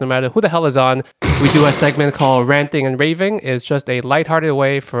podcast, no matter who the hell is on, we do a segment called Ranting and Raving. It's just a lighthearted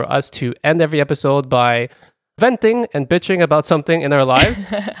way for us to end every episode by venting and bitching about something in our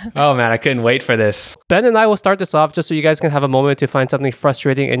lives. Oh man, I couldn't wait for this. Ben and I will start this off just so you guys can have a moment to find something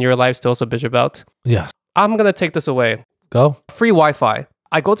frustrating in your lives to also bitch about. Yeah. I'm going to take this away. Go. Free Wi-Fi.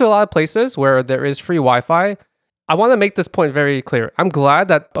 I go to a lot of places where there is free Wi-Fi. I want to make this point very clear. I'm glad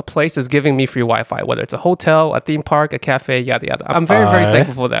that a place is giving me free Wi-Fi, whether it's a hotel, a theme park, a cafe, yada, yada. I'm very, very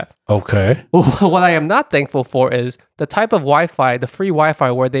thankful for that. Okay. What I am not thankful for is the type of Wi-Fi, the free Wi-Fi,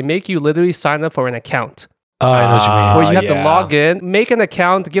 where they make you literally sign up for an account. Oh, I know what you mean. where you have to yeah. log in, make an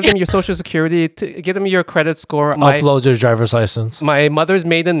account, give them your social security, give them your credit score, Upload your driver's license. my mother's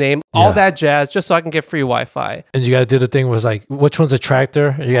maiden name, all Yeah. that jazz, just so I can get free Wi-Fi. And you got to do the thing was like, which one's a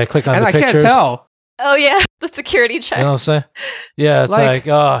tractor? You got to click on And the I pictures. can't tell. Oh yeah, the security check. You know what I'm saying? Yeah, it's Like-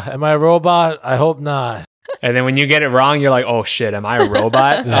 like, am I a robot? I hope not. And then when you get it wrong, you're like, oh shit, am I a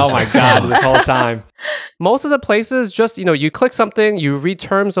robot? Yeah, Oh it's my like, God, fuck. this whole time. Most of the places, just, you click something, you read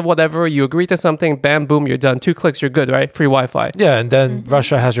terms of whatever, you agree to something, bam, boom, you're done. 2 clicks, you're good, right? Free Wi-Fi. Yeah, and then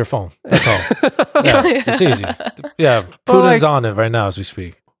Russia has your phone. That's all. Yeah, it's easy. Yeah, Putin's on it right now as we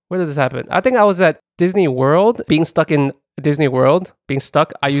speak. Where did this happen? I think I was at Disney World, being stuck in Disney World, being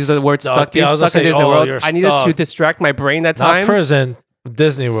stuck. I use the word Stuck. stuck, being Yeah, I was gonna stuck in say, Disney World. you're I needed to stuck. distract my brain at Not times. prison,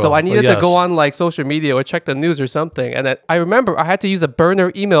 Disney World. So I but needed to go yes. on like social media or check the news or something. And I remember I had to use a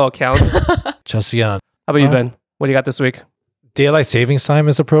burner email account. How Just yeah. about you, Huh? Ben? What do you got this week? Daylight savings time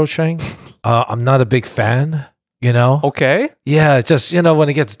is approaching. I'm not a big fan, you know? Okay. Yeah, it's just, when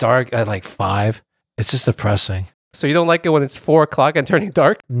it gets dark at like 5, it's just depressing. So you don't like it when it's 4 o'clock and turning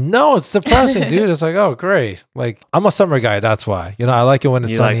dark? No, it's depressing, dude. It's like, oh, great. Like, I'm a summer guy. That's why. I like it when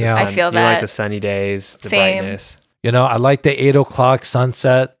it's You like sunny the out. sun, I feel You like that. the sunny days, the Same. brightness. I like the 8 o'clock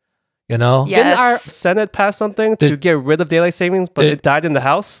sunset, Yes. Didn't our Senate pass something to get rid of daylight savings, but Did- it died in the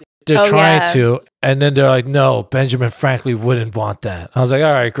House? They're Oh, trying yeah. to. And then they're like, no, Benjamin Franklin wouldn't want that. I was like,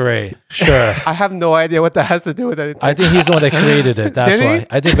 all right, great. Sure. I have no idea what that has to do with anything. I think he's the one that created it. That's Did he? why.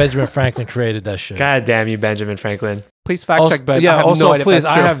 I think Benjamin Franklin created that shit. God damn you, Benjamin Franklin. Please fact Also- check, Ben. yeah, I have also, no idea please, if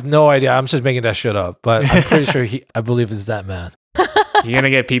that's I true. have no idea. I'm just making that shit up. But I'm pretty sure I believe it's that man. You're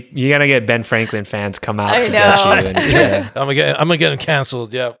gonna get you're gonna get Ben Franklin fans come out I to get know. you. And, yeah. I'm gonna get him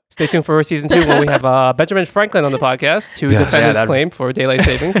canceled. Yeah. Stay tuned for season 2 when we have Benjamin Franklin on the podcast to Yeah. defend Yeah, his that'd- claim for daylight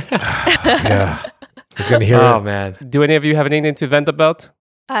savings. Yeah. He's gonna hear Oh it. man. Do any of you have anything to vent about?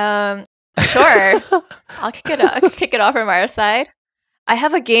 Sure. I'll kick it off from our side. I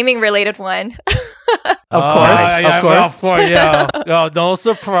have a gaming related one. Of Oh, course, yeah, of course. Of course, yeah. Oh, no I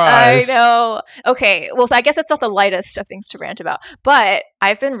surprise. know. Okay, well, I guess it's not the lightest of things to rant about, but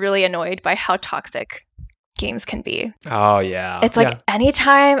I've been really annoyed by how toxic games can be. Oh yeah. It's like Yeah.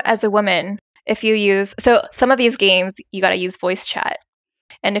 anytime as a woman, if you use, so some of these games, you got to use voice chat.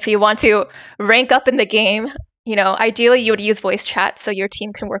 And if you want to rank up in the game, ideally you would use voice chat so your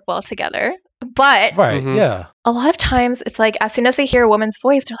team can work well together. But Right. Mhm. Yeah. a lot of times it's like, as soon as they hear a woman's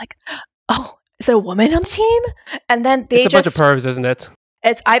voice, they're like, oh, is it a woman on the team? And then they It's a bunch of just, pervs, isn't it?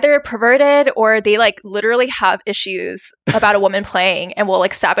 it's either perverted or they like literally have issues about a woman playing and will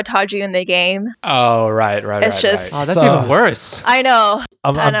like sabotage you in the game. Oh right. It's just- Oh, that's So- even worse. I know.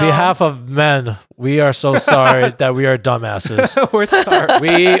 On I know. behalf of men, we are so sorry that we are dumbasses. We're sorry.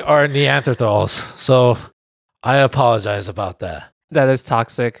 We are Neanderthals. So I apologize about that. That is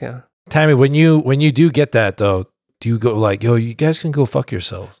toxic. Yeah. Tammy, when you do get that though, do you go like, yo, you guys can go fuck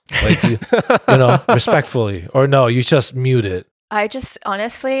yourselves? Like, respectfully. Or no, you just mute it. I just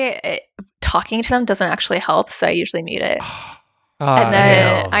honestly, talking to them doesn't actually help. So I usually mute it. And then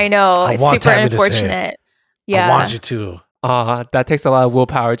damn. I know I it's want super Tammy to say it. unfortunate. I Yeah. want you to. that takes a lot of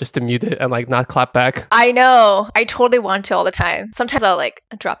willpower just to mute it and like not clap back. I know. I totally want to all the time. Sometimes I'll like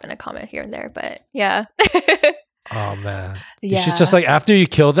drop in a comment here and there, but yeah. Oh man. Yeah. You should just like after you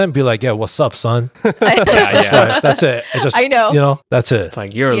kill them, be like, yeah, what's up, son? Yeah, That's yeah. right. That's it. It's just I know. that's it. It's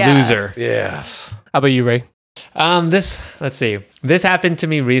like you're a Yeah. loser. Yes. How about you, Ray? Let's see. This happened to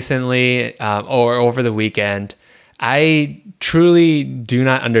me recently, or over the weekend. I truly do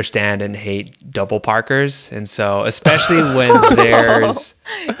not understand and hate double parkers, and so especially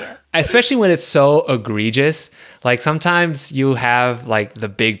when it's so egregious. Like sometimes you have like the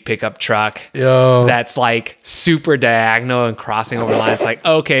big pickup truck Yo. that's like super diagonal and crossing over the line. It's like,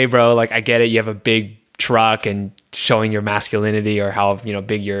 okay, bro, like I get it. You have a big truck and showing your masculinity or how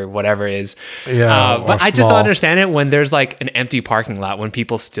big your whatever is. Yeah, or But I just don't small. understand it when there's like an empty parking lot when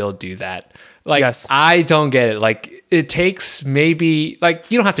people still do that. Like Yes. I don't get it. Like it takes maybe like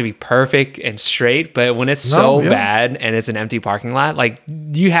you don't have to be perfect and straight, but when it's so yeah. bad and it's an empty parking lot, like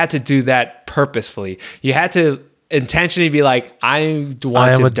you had to do that purposefully. You had to intentionally be like, I want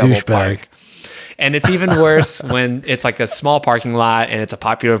I am to a double douchebag. park. And it's even worse when it's like a small parking lot and it's a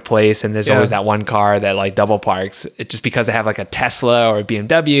popular place and there's Yeah. always that one car that like double parks. It just because they have like a Tesla or a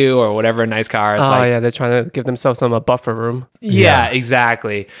BMW or whatever nice car. It's like, yeah, they're trying to give themselves some buffer room. yeah,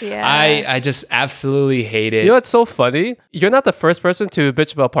 exactly. Yeah. I just absolutely hate it. You know what's so funny? You're not the first person to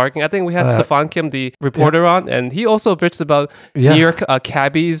bitch about parking. I think we had Stefan Kim, the reporter, on, and he also bitched about Yeah. New York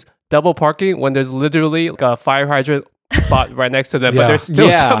cabbies double parking when there's literally like a fire hydrant spot right next to them, but Yeah. they're still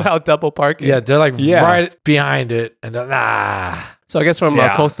Yeah. somehow double parking. Yeah, they're like Yeah. right behind it, and then, So I guess from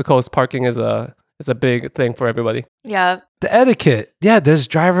Yeah. coast to coast, parking is It's a big thing for everybody. Yeah. The etiquette. Yeah, there's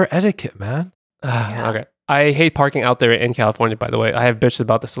driver etiquette, man. Yeah. Okay. I hate parking out there in California, by the way. I have bitched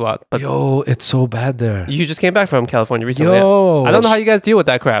about this a lot. But Yo, it's so bad there. you just came back from California recently. Yo. I don't know how you guys deal with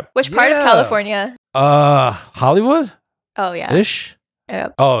that crap. Which part of Yeah. California? Hollywood? Oh, yeah. Ish? Yeah.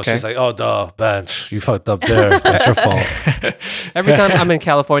 Oh, Okay. she's like, oh, duh, Ben, you fucked up there. That's your fault. Every time I'm in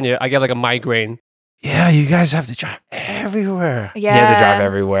California, I get like a migraine. Yeah, you guys have to drive everywhere. Yeah. You have to drive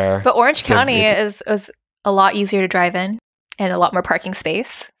everywhere. But Orange It's a- County it's- is a lot easier to drive in and a lot more parking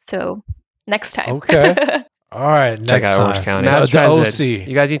space. So next time. Okay. All right, next Check out time. Orange County. Mass the transit. OC.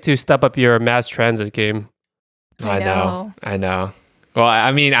 You guys need to step up your mass transit game. I know. Well,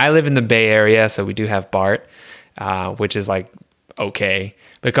 I mean, I live in the Bay Area, so we do have BART, which is like okay.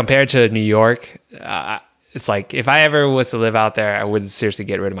 But compared to New York, it's like if I ever was to live out there, I would seriously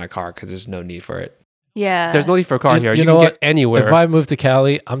get rid of my car because there's no need for it. Yeah. There's no need for a car You- here. you You know can what? get anywhere. If I move to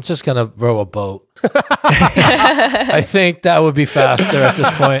Cali, I'm just going to row a boat. I think that would be faster at this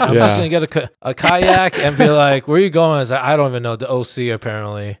point. I'm just Yeah. going to get a kayak and be like, where are you going? It's like, I don't even know. The OC,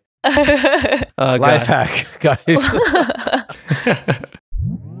 apparently. Life God. hack, guys.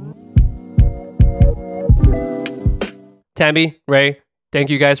 Tammy, Ray, thank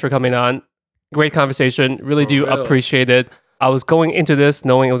you guys for coming on. Great conversation. Really For do real. appreciate it. I was going into this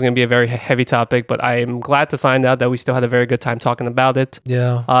knowing it was going to be a very heavy topic, but I am glad to find out that we still had a very good time talking about it.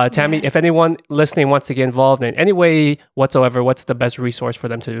 Yeah. Tammy, Yeah. if anyone listening wants to get involved in any way whatsoever, what's the best resource for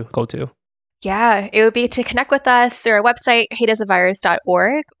them to go to? Yeah, it would be to connect with us through our website,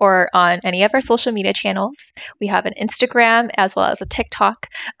 hateasavirus.org, or on any of our social media channels. We have an Instagram as well as a TikTok,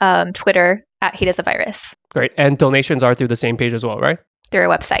 Twitter at hateasavirus Great. And donations are through the same page as well, right? through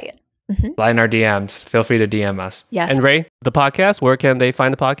our website. Slide in our DMs. Feel free to DM us. Yes. And Ray, the podcast, where can they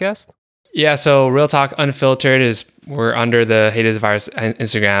find the podcast? Yeah, so Real Talk Unfiltered is we're under the Hate is a Virus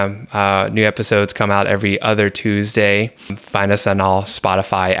Instagram. New episodes come out every other Tuesday. Find us on all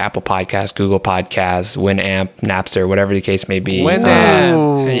Spotify, Apple Podcasts, Google Podcasts, Winamp, Napster, whatever the case may be. Winamp. Yeah,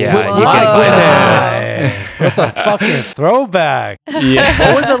 Whoa. you can find us on Nice. What the fucking throwback? Yeah.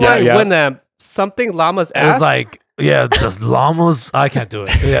 What was it Yeah, like yeah. when something llama's It ass? was like, yeah, just llamas. I can't do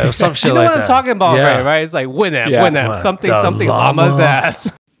it. Yeah, it was some shit you know like what I'm that. talking about, Yeah. Ray, right? It's like Winamp, Yeah. Winamp, What? something, The something llama? llama's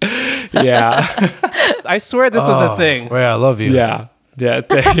ass. Yeah. I swear this was a Oh, thing. Ray, I love you. Yeah. Yeah.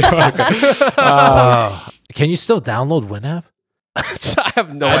 You're welcome. Can you still download Winamp? I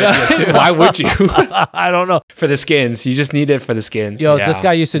have no idea, too. Why would you? I don't know. For the skins. You just need it for the skins. Yo, Yeah. this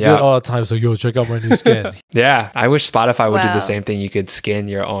guy used to do Yeah. it all the time. So, yo, check out my new skin. Yeah. I wish Spotify would do Wow. the same thing. You could skin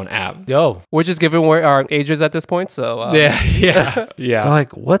your own app. Yo, We're just giving away our ages at this point, so Yeah. Yeah. they're Yeah.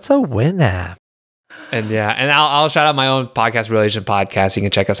 like, what's a Winamp? And yeah. And I'll shout out my own podcast, Real Asian Podcast. You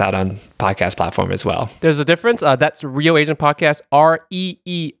can check us out on podcast platform as well. there's a difference. That's Real Asian Podcast,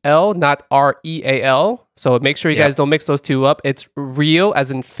 REEL, not REAL. So make sure you Yep. guys don't mix those two up. It's real,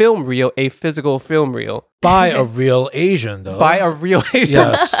 as in film reel, a physical film reel. By a real Asian, though. By a real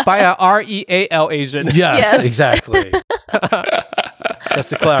Asian. Yes. By a REAL Asian. Yes, Yes. exactly. Just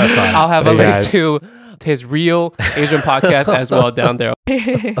to clarify. I'll have a Hey, link guys. to his Real Asian Podcast as well down there.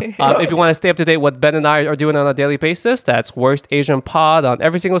 If you want to stay up to date what Ben and I are doing on a daily basis, that's Worst Asian Pod on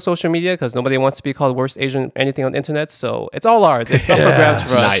every single social media because nobody wants to be called Worst Asian anything on the internet. So it's all ours. It's up for grabs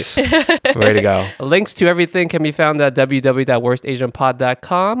for us. Nice. Way to go. Links to everything can be found at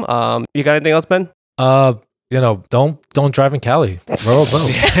www.worstasianpod.com. You got anything else, Ben? Don't drive in Cali. Row a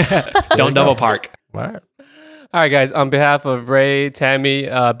boat. Don't double park. All right. All right, guys. On behalf of Ray, Tammy,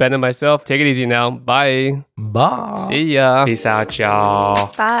 Ben, and myself, take it easy now. Bye. Bye. See ya. Peace out,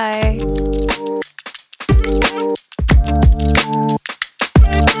 y'all. Bye.